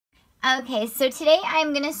Okay, so today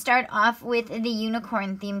I'm going to start off with the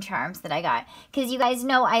unicorn themed charms that I got. Because you guys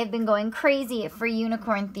know I have been going crazy for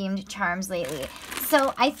unicorn themed charms lately.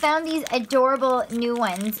 So I found these adorable new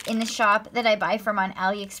ones in the shop that I buy from on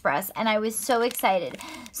Aliexpress. And I was so excited.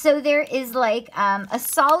 So there is like a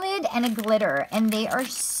solid and a glitter. And they are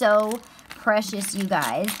so precious, you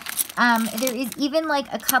guys. There is even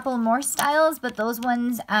like a couple more styles, but those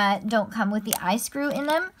ones don't come with the eye screw in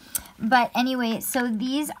them. But anyway, so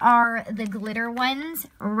these are the glitter ones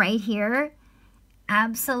right here.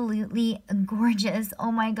 Absolutely gorgeous.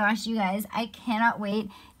 Oh my gosh, you guys, I cannot wait.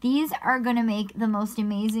 These are going to make the most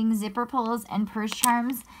amazing zipper pulls and purse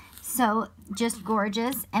charms. So just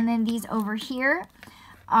gorgeous. And then these over here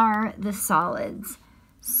are the solids.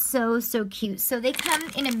 So cute. So they come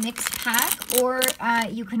in a mixed pack, or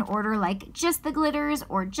you can order like just the glitters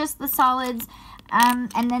or just the solids.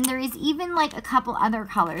 And then there is even like a couple other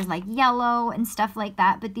colors like yellow and stuff like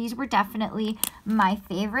that, but these were definitely my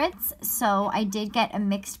favorites. So I did get a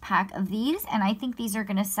mixed pack of these, and I think these are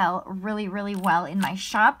going to sell really well in my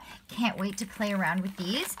shop. Can't wait to play around with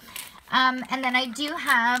these. And then I do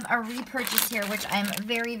have a repurchase here, which I'm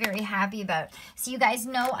very happy about. So you guys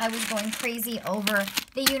know I was going crazy over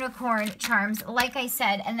the unicorn charms, like I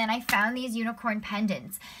said, and then I found these unicorn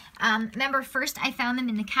pendants. Remember, first I found them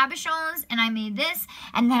in the cabochons, and I made this,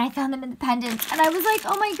 and then I found them in the pendants, and I was like,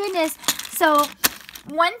 oh my goodness. So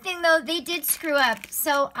one thing though, they did screw up.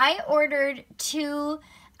 So I ordered two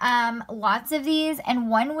lots of these, and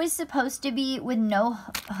one was supposed to be with no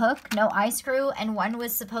hook, no eye screw, and one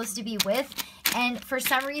was supposed to be with, and for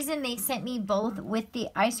some reason they sent me both with the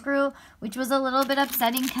eye screw, which was a little bit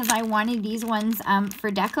upsetting because I wanted these ones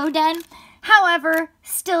for deco den. However,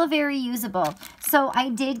 still very usable. So I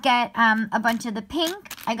did get a bunch of the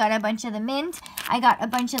pink, I got a bunch of the mint, I got a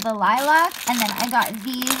bunch of the lilac, and then I got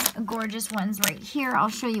these gorgeous ones right here. I'll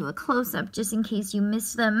show you a close-up just in case you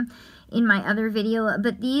missed them in my other video,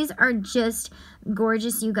 but these are just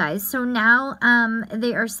gorgeous, you guys. So now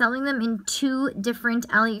they are selling them in 2 different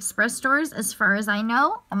Aliexpress stores as far as I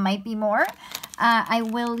know. It might be more. I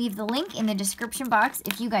will leave the link in the description box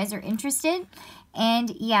if you guys are interested. And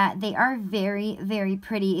yeah, they are very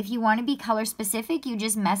pretty. If you want to be color specific, you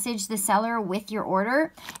just message the seller with your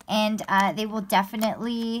order, and they will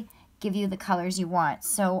definitely give you the colors you want.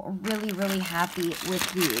 So really happy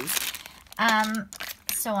with these.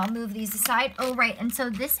 So I'll move these aside. Oh, right. And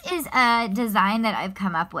so this is a design that I've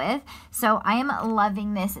come up with. So I am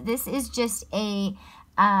loving this. This is just a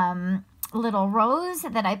little rose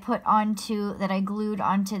that I put onto, that I glued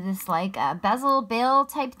onto this like bezel bail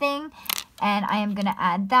type thing. And I am going to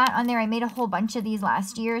add that on there. I made a whole bunch of these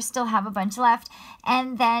last year. Still have a bunch left.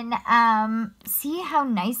 And then see how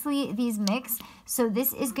nicely these mix. So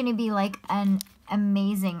this is going to be like an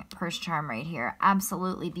amazing purse charm right here.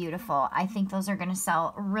 Absolutely beautiful. I think those are going to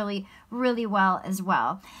sell really well as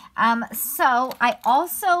well. So I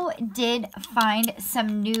also did find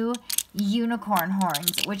some new unicorn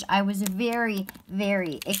horns, which I was very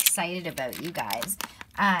excited about, you guys.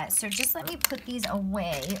 So just let me put these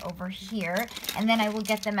away over here, and then I will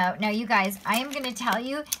get them out. Now, you guys, I am going to tell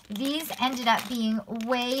you, these ended up being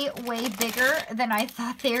way bigger than I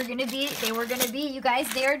thought they were going to be. You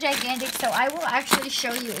guys, they are gigantic, so I will actually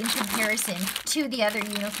show you in comparison to the other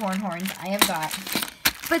unicorn horns I have got.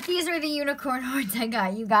 But these are the unicorn horns I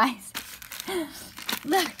got, you guys.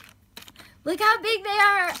 Look how big they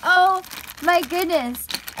are. Oh my goodness.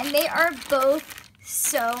 And they are both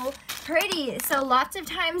so pretty. So lots of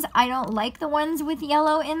times I don't like the ones with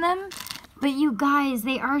yellow in them, but you guys,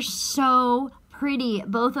 they are so pretty,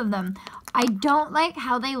 both of them. I don't like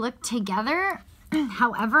how they look together.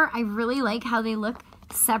 However, I really like how they look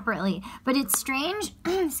separately. But it's strange,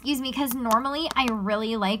 excuse me, because normally I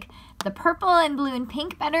really like the purple and blue and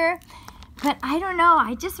pink better. But I don't know,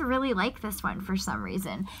 I just really like this one for some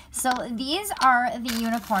reason. So these are the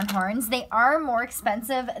unicorn horns. They are more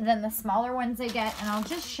expensive than the smaller ones I get, and I'll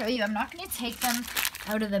just show you. I'm not going to take them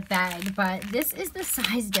out of the bag, but this is the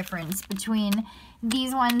size difference between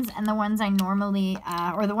these ones and the ones I normally,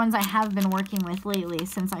 or the ones I have been working with lately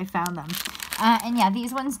since I found them. And yeah,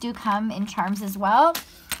 these ones do come in charms as well.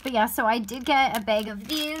 But yeah, so I did get a bag of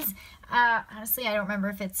these. Honestly, I don't remember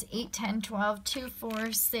if it's 8, 10, 12, 2,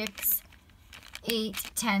 4, 6,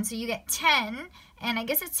 8, 10. So you get 10, and I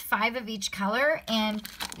guess it's 5 of each color. And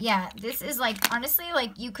yeah, this is like, honestly,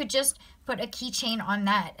 like you could just put a keychain on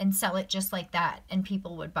that and sell it just like that, and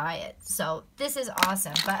people would buy it. So this is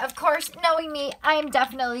awesome. But of course, knowing me, I am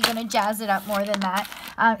definitely going to jazz it up more than that.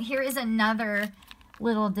 Here is another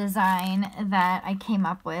little design that I came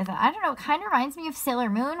up with. I don't know, kind of reminds me of Sailor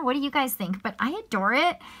Moon. What do you guys think? But I adore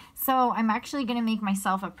it. So I'm actually going to make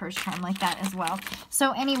myself a purse charm like that as well.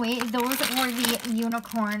 So anyway, those were the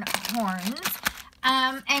unicorn horns.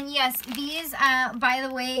 And yes, these, by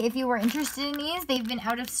the way, if you were interested in these, they've been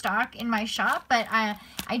out of stock in my shop, but I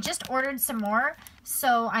just ordered some more,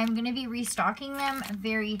 so I'm going to be restocking them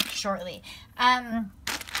very shortly.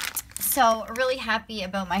 So really happy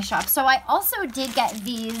about my shop. So I also did get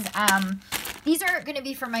these are going to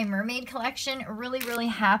be for my mermaid collection. Really, really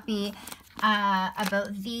happy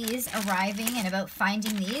about these arriving and about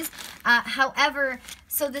finding these. However,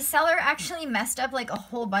 so the seller actually messed up like a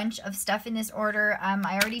whole bunch of stuff in this order.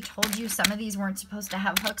 I already told you some of these weren't supposed to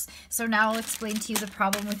have hooks, so now I'll explain to you the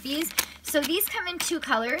problem with these. So these come in 2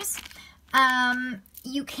 colors.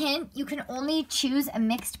 You can only choose a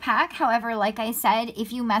mixed pack. However, like I said,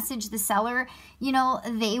 if you message the seller, you know,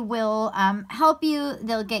 they will help you.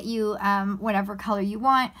 They'll get you whatever color you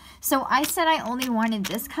want. So I said I only wanted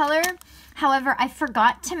this color. However, I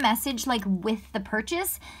forgot to message like with the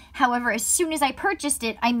purchase. However, as soon as I purchased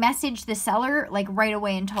it, I messaged the seller like right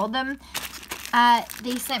away and told them.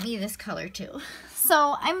 They sent me this color too.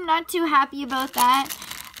 So I'm not too happy about that.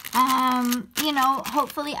 You know,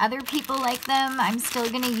 hopefully other people like them. I'm still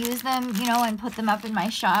going to use them, you know, and put them up in my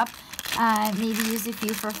shop. Maybe use a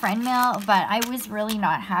few for friend mail, but I was really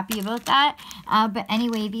not happy about that. But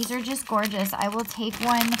anyway, these are just gorgeous. I will take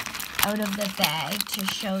one out of the bag to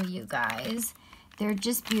show you guys. They're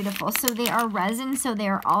just beautiful. So they are resin, so they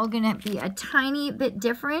are all going to be a tiny bit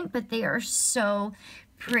different, but they are so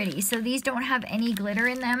pretty. So these don't have any glitter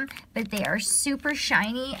in them, but they are super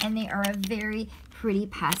shiny and they are a very pretty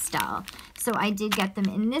pastel. So I did get them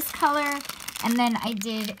in this color, and then I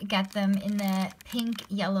did get them in the pink,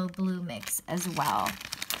 yellow, blue mix as well.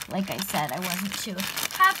 Like I said, I wasn't too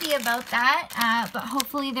happy about that, but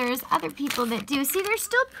hopefully there's other people that do. See, they're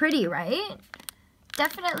still pretty, right?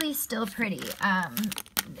 Definitely still pretty.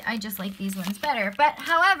 I just like these ones better, but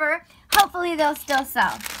however, hopefully they'll still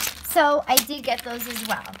sell. So I did get those as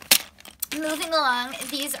well. Moving along,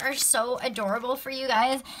 these are so adorable for you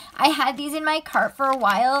guys. I had these in my cart for a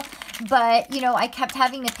while, but you know, I kept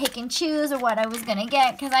having to pick and choose what I was gonna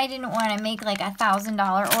get because I didn't want to make like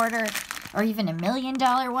 $1,000 order or even $1 million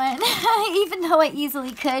one, even though I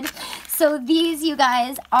easily could. So these, you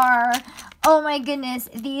guys, are, oh my goodness,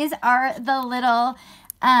 these are the little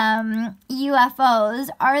UFOs.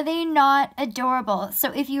 Are they not adorable?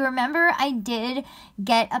 So if you remember, I did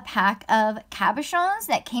get a pack of cabochons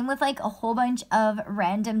that came with like a whole bunch of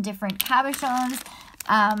random different cabochons.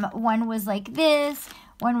 One was like this,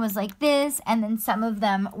 one was like this, and then some of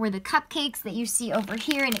them were the cupcakes that you see over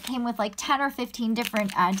here, and it came with like 10 or 15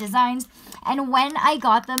 different designs. And when I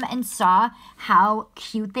got them and saw how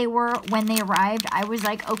cute they were when they arrived, I was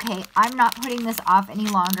like, okay, I'm not putting this off any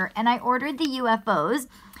longer. And I ordered the UFOs.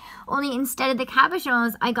 Only instead of the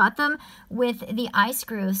cabochons, I got them with the eye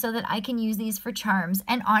screw so that I can use these for charms.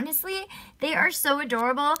 And honestly, they are so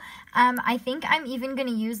adorable. I think I'm even going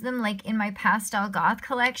to use them like in my pastel goth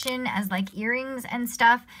collection as like earrings and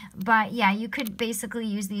stuff. But yeah, you could basically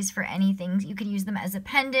use these for anything. You could use them as a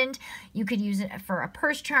pendant. You could use it for a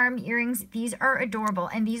purse charm, earrings. These are adorable,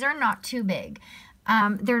 and these are not too big.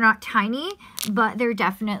 They're not tiny, but they're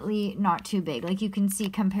definitely not too big. Like you can see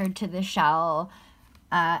compared to the shell,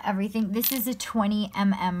 everything. This is a 20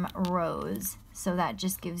 mm rose, so that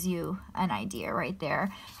just gives you an idea right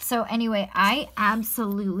there. So anyway, I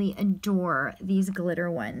absolutely adore these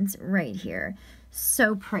glitter ones right here.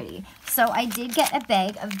 So pretty. So I did get a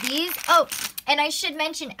bag of these. Oh, and I should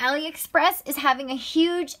mention Aliexpress is having a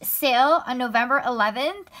huge sale on November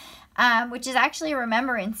 11th. Which is actually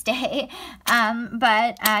Remembrance Day,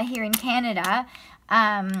 but here in Canada,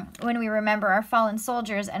 when we remember our fallen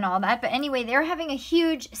soldiers and all that. But anyway, they're having a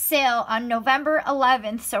huge sale on November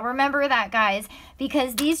 11th, so remember that, guys,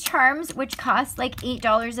 because these charms, which cost like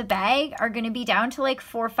 $8 a bag, are going to be down to like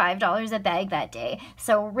 $4 or $5 a bag that day.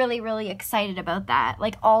 So really, really excited about that.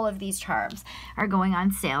 Like all of these charms are going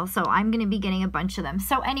on sale, so I'm going to be getting a bunch of them.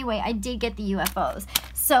 So anyway, I did get the UFOs.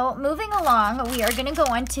 So moving along, we are going to go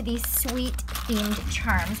on to these sweet themed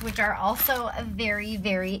charms, which are also very,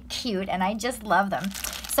 very cute, and I just love them.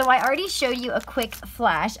 So I already showed you a quick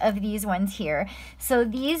flash of these ones here. So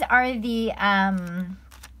these are the,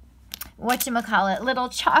 whatchamacallit, little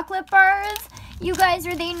chocolate bars. You guys,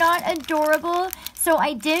 are they not adorable? So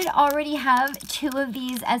I did already have 2 of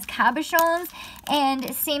these as cabochons,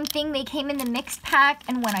 and same thing, they came in the mixed pack,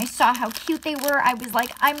 and when I saw how cute they were, I was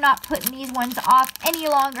like, I'm not putting these ones off any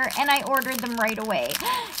longer, and I ordered them right away.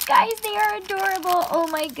 Guys, they are adorable. Oh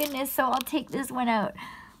my goodness. So I'll take this one out.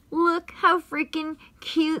 Look how freaking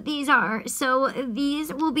cute these are. So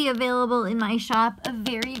these will be available in my shop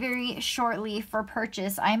very, very shortly for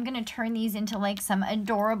purchase. I'm going to turn these into like some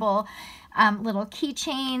adorable little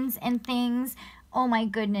keychains and things. Oh my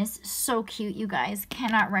goodness, so cute, you guys.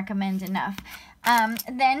 Cannot recommend enough.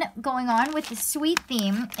 Then going on with the sweet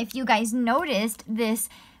theme, if you guys noticed this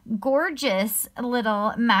gorgeous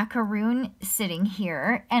little macaroon sitting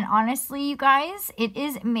here, and honestly, you guys, it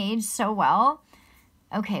is made so well.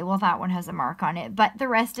 Okay, well, that one has a mark on it, but the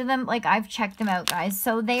rest of them, like, I've checked them out, guys.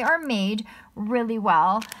 So they are made really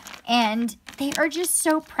well, and they are just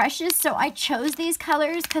so precious. So I chose these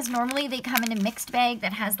colors because normally they come in a mixed bag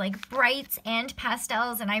that has, like, brights and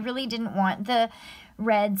pastels, and I really didn't want the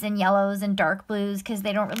reds and yellows and dark blues because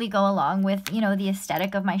they don't really go along with, you know, the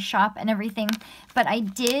aesthetic of my shop and everything. But I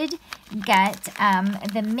did get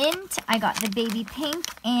the mint, I got the baby pink,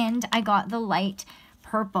 and I got the light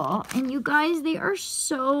purple. And you guys, they are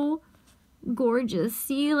so gorgeous.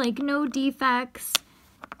 See, like, no defects,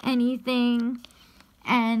 anything.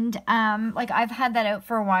 And like, I've had that out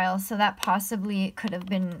for a while, so that possibly could have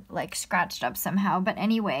been like scratched up somehow. But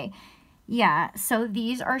anyway, yeah, so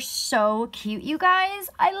these are so cute, you guys.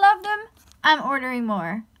 I love them. I'm ordering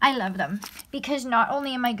more. I love them because not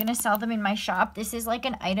only am I going to sell them in my shop, this is like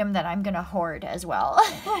an item that I'm going to hoard as well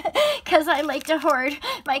because I like to hoard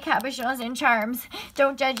my cabochons and charms.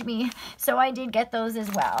 Don't judge me. So I did get those as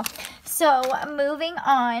well. So moving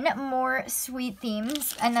on, more sweet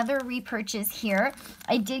themes. Another repurchase here.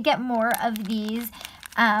 I did get more of these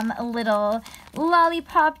little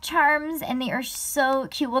lollipop charms, and they are so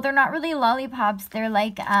cute. Well, they're not really lollipops. They're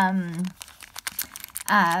like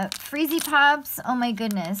freezy pops. Oh my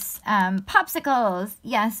goodness. Popsicles.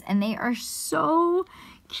 Yes, and they are so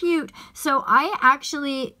cute. So I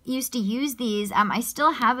actually used to use these. I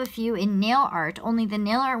still have a few in nail art, only the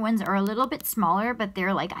nail art ones are a little bit smaller, but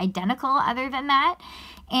they're like identical other than that.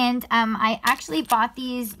 And I actually bought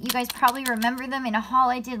these, you guys probably remember them, in a haul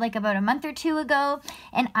I did like about a month or two ago,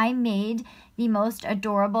 and I made the most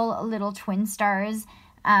adorable little twin stars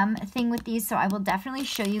thing with these, so I will definitely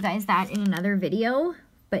show you guys that in another video.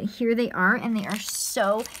 But here they are, and they are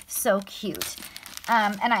so, so cute.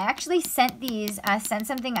 And I actually sent these, sent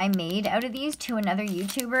something I made out of these to another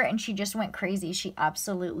YouTuber, and she just went crazy. She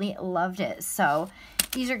absolutely loved it. So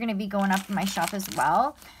these are going to be going up in my shop as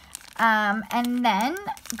well. And then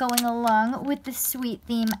going along with the sweet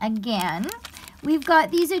theme again, we've got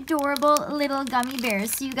these adorable little gummy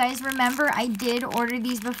bears. So you guys remember I did order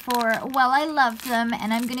these before. Well, I loved them,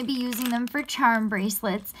 and I'm going to be using them for charm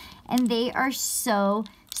bracelets, and they are so,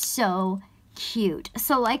 so cute.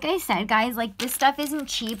 So like I said, guys, like, this stuff isn't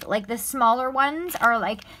cheap. Like, the smaller ones are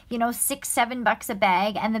like, you know, $6-7 a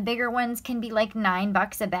bag, and the bigger ones can be like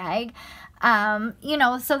 $9 a bag. You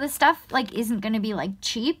know, so the stuff like isn't going to be like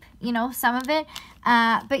cheap, you know, some of it.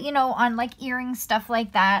 But you know, on like earrings, stuff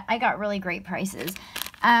like that, I got really great prices.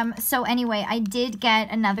 So anyway, I did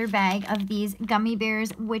get another bag of these gummy bears,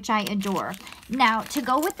 which I adore. Now, to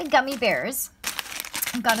go with the gummy bears,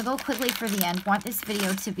 I've got to go quickly for the end. Want this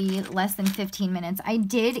video to be less than 15 minutes. I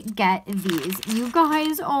did get these. You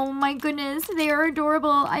guys, oh my goodness, they are adorable.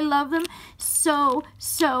 I love them so,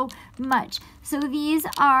 so much. So these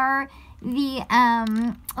are the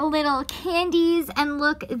little candies, and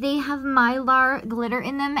look, they have Mylar glitter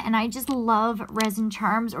in them, and I just love resin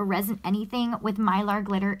charms or resin anything with Mylar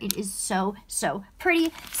glitter. It is so, so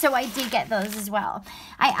pretty. So I did get those as well.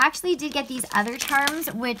 I actually did get these other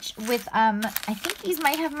charms, which with I think these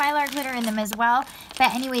might have Mylar glitter in them as well.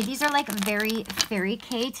 But anyway, these are like very fairy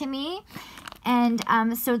K to me. And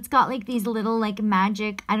so it's got like these little like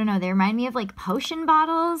magic, I don't know, they remind me of like potion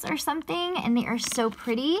bottles or something, and they are so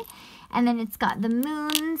pretty. And then it's got the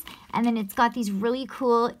moons, and then it's got these really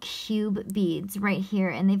cool cube beads right here,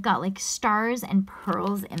 and they've got like stars and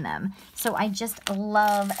pearls in them. So I just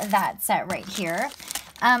love that set right here.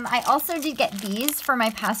 I also did get these for my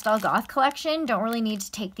Pastel Goth collection. Don't really need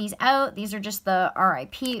to take these out. These are just the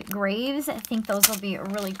RIP Graves. I think those will be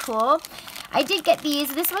really cool. I did get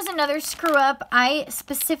these. This was another screw up. I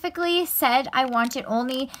specifically said I wanted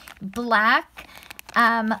only black,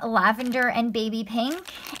 lavender, and baby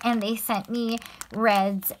pink, and they sent me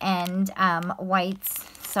reds and whites,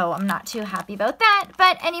 so I'm not too happy about that.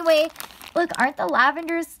 But anyway, look, aren't the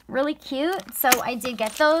lavenders really cute? So I did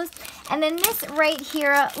get those. And then this right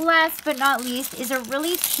here, last but not least, is a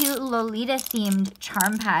really cute Lolita themed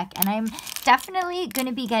charm pack, and I'm definitely going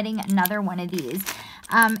to be getting another one of these.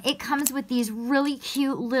 It comes with these really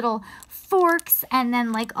cute little forks, and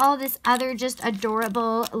then like all this other just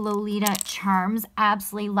adorable Lolita charms.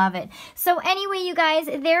 Absolutely love it. So anyway, you guys,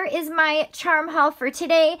 there is my charm haul for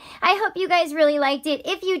today. I hope you guys really liked it.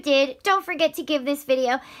 If you did, don't forget to give this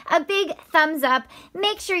video a big thumbs up.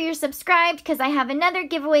 Make sure you're subscribed because I have another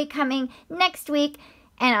giveaway coming next week,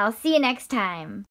 and I'll see you next time.